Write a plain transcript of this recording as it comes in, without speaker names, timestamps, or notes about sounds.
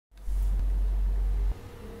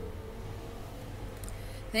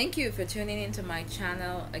Thank you for tuning into my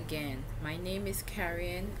channel again. My name is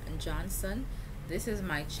Karen Johnson. This is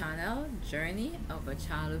my channel, Journey of a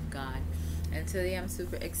Child of God. And today I'm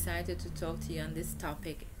super excited to talk to you on this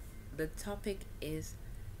topic. The topic is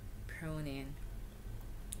pruning.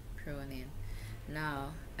 Pruning.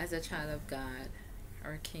 Now, as a child of God,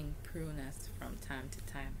 our King prunes us from time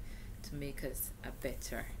to time to make us a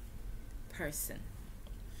better person.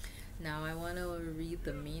 Now I want to read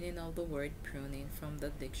the meaning of the word pruning from the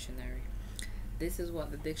dictionary. This is what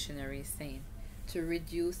the dictionary is saying. To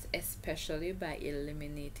reduce, especially by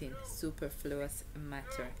eliminating superfluous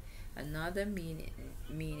matter. Another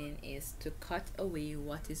meaning is to cut away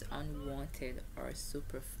what is unwanted or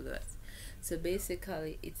superfluous. So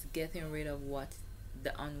basically it's getting rid of what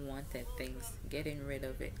the unwanted things, getting rid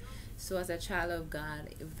of it. So as a child of God,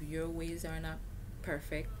 if your ways are not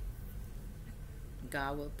perfect,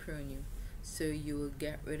 God will prune you so you will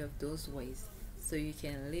get rid of those ways so you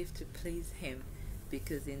can live to please Him,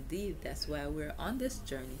 because indeed that's why we're on this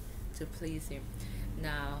journey, to please Him.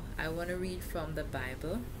 Now I want to read from the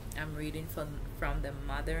Bible. I'm reading from the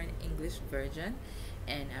Modern English Version,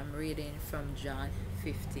 and I'm reading from John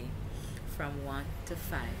 15 from 1 to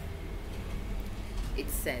 5.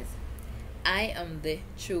 It says, I am the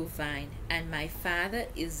true vine, and my Father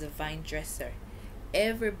is the vine dresser.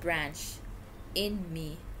 Every branch in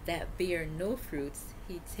me that bear no fruits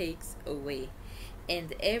he takes away,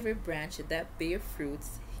 and every branch that bear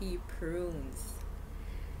fruits he prunes,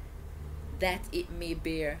 that it may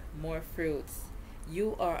bear more fruits.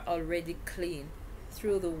 You are already clean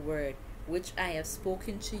through the word which I have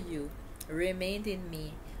spoken to you. Remain in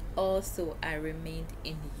me, also I remained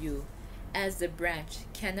in you. As the branch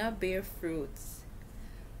cannot bear fruits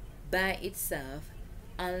by itself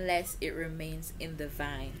unless it remains in the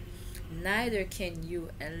vine, neither can you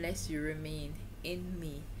unless you remain in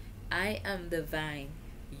me. I am the vine,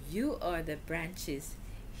 you are the branches.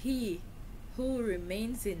 He who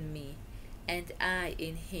remains in me, and I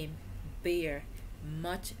in him, bear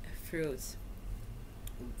much fruit.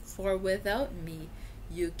 For without me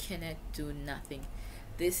you cannot do nothing.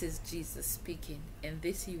 This is Jesus speaking, and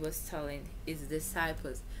this he was telling his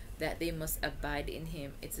disciples, that they must abide in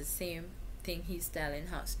him. It's the same thing he's telling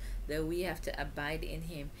us, that we have to abide in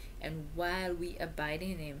him, and while we abide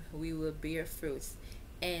in him we will bear fruits,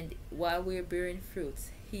 and while we're bearing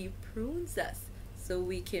fruits he prunes us so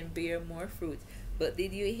we can bear more fruit. But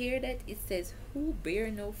did you hear that it says, who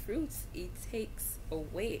bear no fruits he takes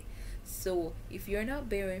away? So if you're not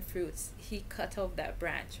bearing fruits, he cut off that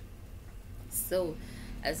branch. So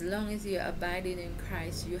as long as you're abiding in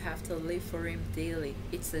Christ, you have to live for him daily.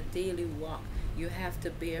 It's a daily walk. You have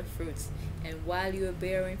to bear fruits, and while you're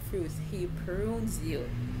bearing fruits he prunes you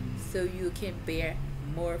so you can bear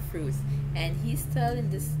more fruits. And he's telling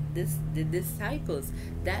the disciples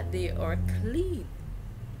that they are clean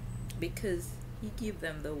because he gave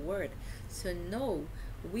them the word. So no,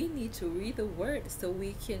 we need to read the word so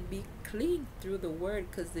we can be clean through the word,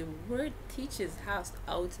 because the word teaches us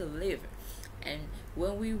how to live. And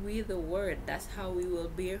when we read the word, that's how we will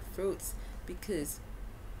bear fruits, because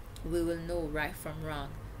we will know right from wrong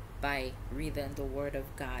by reading the word of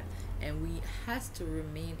God. And we have to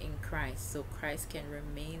remain in Christ so Christ can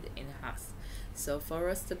remain in us. So for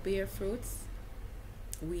us to bear fruits,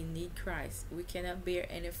 we need Christ. We cannot bear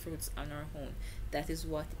any fruits on our own. That is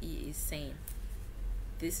what he is saying.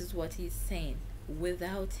 This is what he's saying.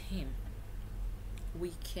 Without him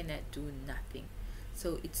we cannot do nothing.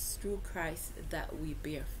 So it's through Christ that we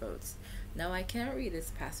bear fruits. Now I cannot read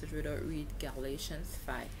this passage without read Galatians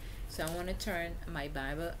 5. So I want to turn my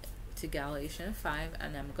Bible to Galatians 5,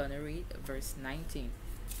 and I'm going to read verse 19.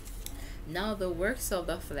 Now the works of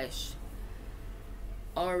the flesh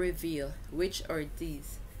are revealed, which are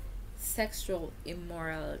these: sexual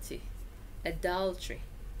immorality, adultery,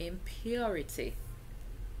 impurity,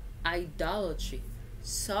 idolatry,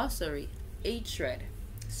 sorcery, hatred,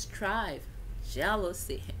 strife,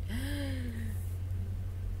 jealousy,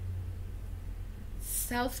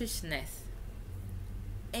 selfishness,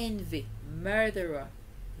 envy, murder,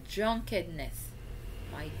 drunkenness.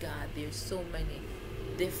 My God, there's so many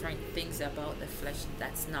different things about the flesh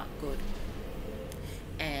that's not good.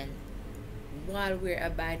 And while we're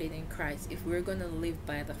abiding in Christ, if we're gonna live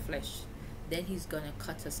by the flesh, then he's gonna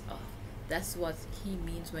cut us off. That's what he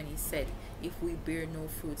means when he said, if we bear no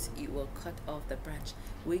fruits, it will cut off the branch.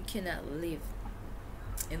 We cannot live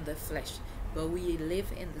in the flesh, but we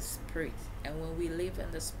live in the spirit. And when we live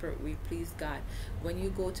in the spirit, we please God. When you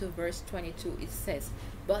go to verse 22, it says,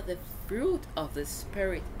 but the fruit of the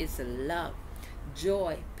spirit is love,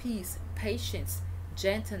 joy, peace, patience,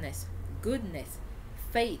 gentleness, goodness,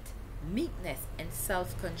 faith, meekness, and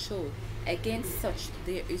self-control. Against such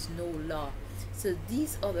there is no law. So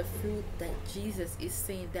these are the fruit that Jesus is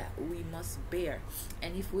saying that we must bear.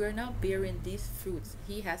 And if we're not bearing these fruits,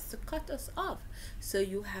 he has to cut us off. So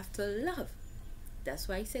you have to love. That's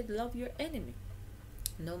why he said love your enemy.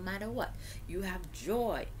 No matter what. You have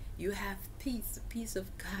joy. You have peace. The peace of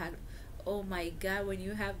God. Oh my God, when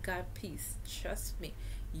you have God peace, trust me,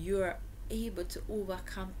 you're able to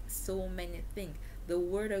overcome so many things. The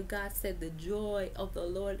word of God said the joy of the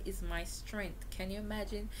Lord is my strength. Can you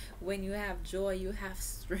imagine? When you have joy, you have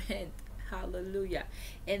strength. Hallelujah.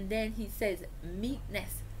 And then he says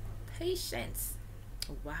meekness, patience.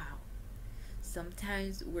 Wow.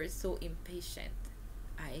 Sometimes we're so impatient.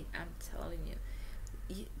 I'm telling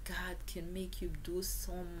you, God can make you do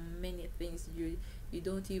so many things you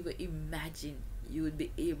don't even imagine you would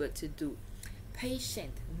be able to do.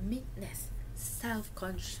 Patient, meekness,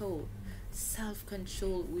 self-control.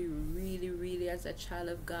 Self-control, we really as a child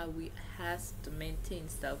of God, we has to maintain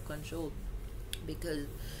self-control, because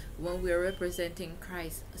when we're representing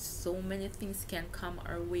Christ, so many things can come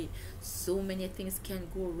our way, so many things can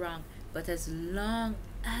go wrong, but as long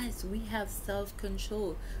as we have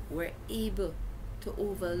self-control, we're able to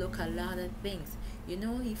overlook a lot of things. You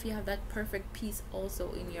know, if you have that perfect peace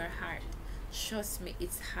also in your heart, trust me,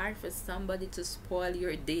 it's hard for somebody to spoil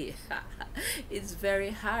your day. It's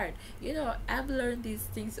very hard. You know, I've learned these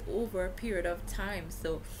things over a period of time.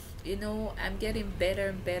 So, you know, I'm getting better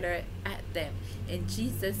and better at them. And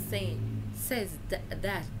Jesus says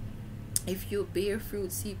that if you bear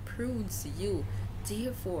fruits, he prunes you.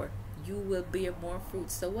 Therefore, you will bear more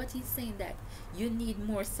fruit. So what he's saying, that you need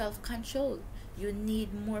more self-control, you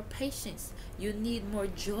need more patience, you need more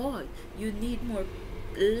joy, you need more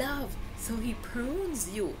love. So he prunes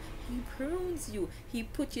you. He prunes you. He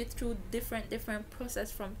put you through different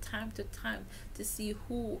process from time to time to see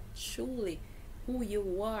who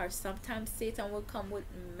you are. Sometimes Satan will come with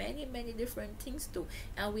many different things too,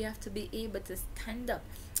 and we have to be able to stand up.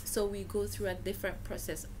 So we go through a different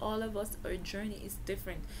process. All of us, our journey is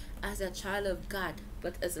different as a child of God,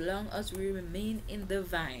 but as long as we remain in the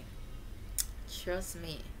vine, trust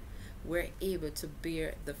me, we're able to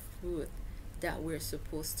bear the fruit that we're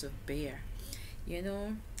supposed to bear. You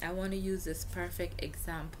know, I want to use this perfect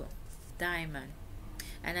example, diamond,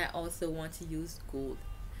 and I also want to use gold.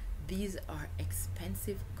 These are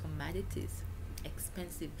expensive commodities.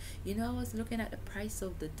 Expensive. You know, I was looking at the price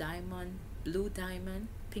of the diamond, blue diamond,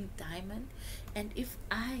 pink diamond, and if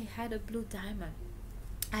I had a blue diamond,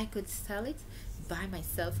 I could sell it, buy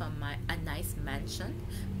myself a nice mansion,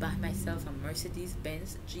 buy myself a Mercedes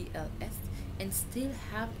Benz GLS, and still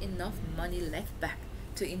have enough money left back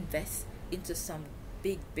to invest into some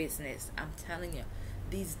big business. I'm telling you,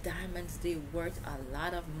 these diamonds, they worth a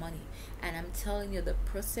lot of money, and I'm telling you, the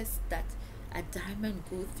process that a diamond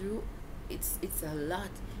go through, it's a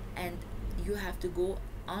lot, and you have to go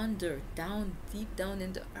deep down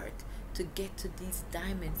in the earth to get to these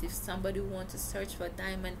diamonds. If somebody wants to search for a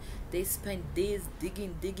diamond, they spend days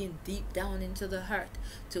digging deep down into the earth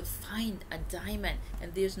to find a diamond,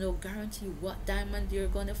 and there's no guarantee what diamond you're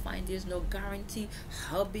gonna find. There's no guarantee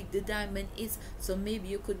how big the diamond is. So maybe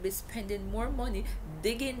you could be spending more money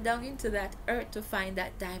digging down into that earth to find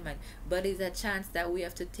that diamond, but it's a chance that we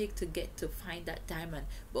have to take to get to find that diamond.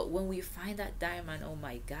 But when we find that diamond, oh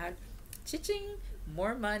my God, cha-ching,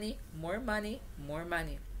 more money.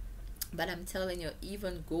 But I'm telling you,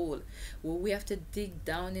 even gold, well, we have to dig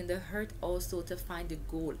down in the earth also to find the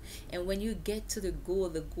gold. And when you get to the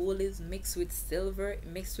gold is mixed with silver,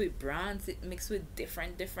 mixed with bronze, it mixed with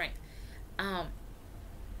different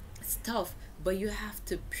stuff. But you have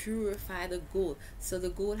to purify the gold. So the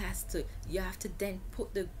gold you have to then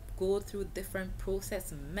put the gold through different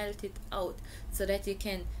process, melt it out, so that you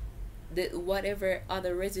can, whatever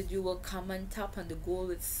other residue will come on top, and the gold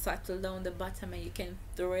will settle down the bottom, and you can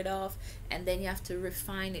throw it off. And then you have to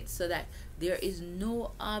refine it so that there is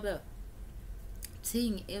no other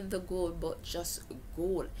thing in the gold but just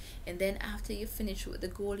gold. And then after you finish with the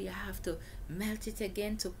gold, you have to melt it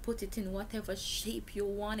again to put it in whatever shape you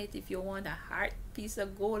want it. If you want a heart piece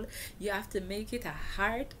of gold, you have to make it a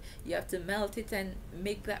heart. You have to melt it and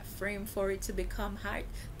make that frame for it to become heart.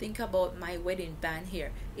 Think about my wedding band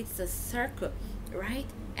here. It's a circle, right?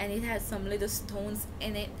 And it has some little stones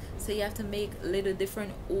in it, so you have to make little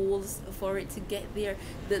different holes for it to get there.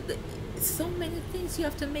 So many things you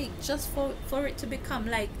have to make just for it to become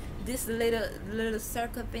like this little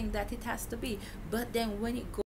circle thing that it has to be. But then when it goes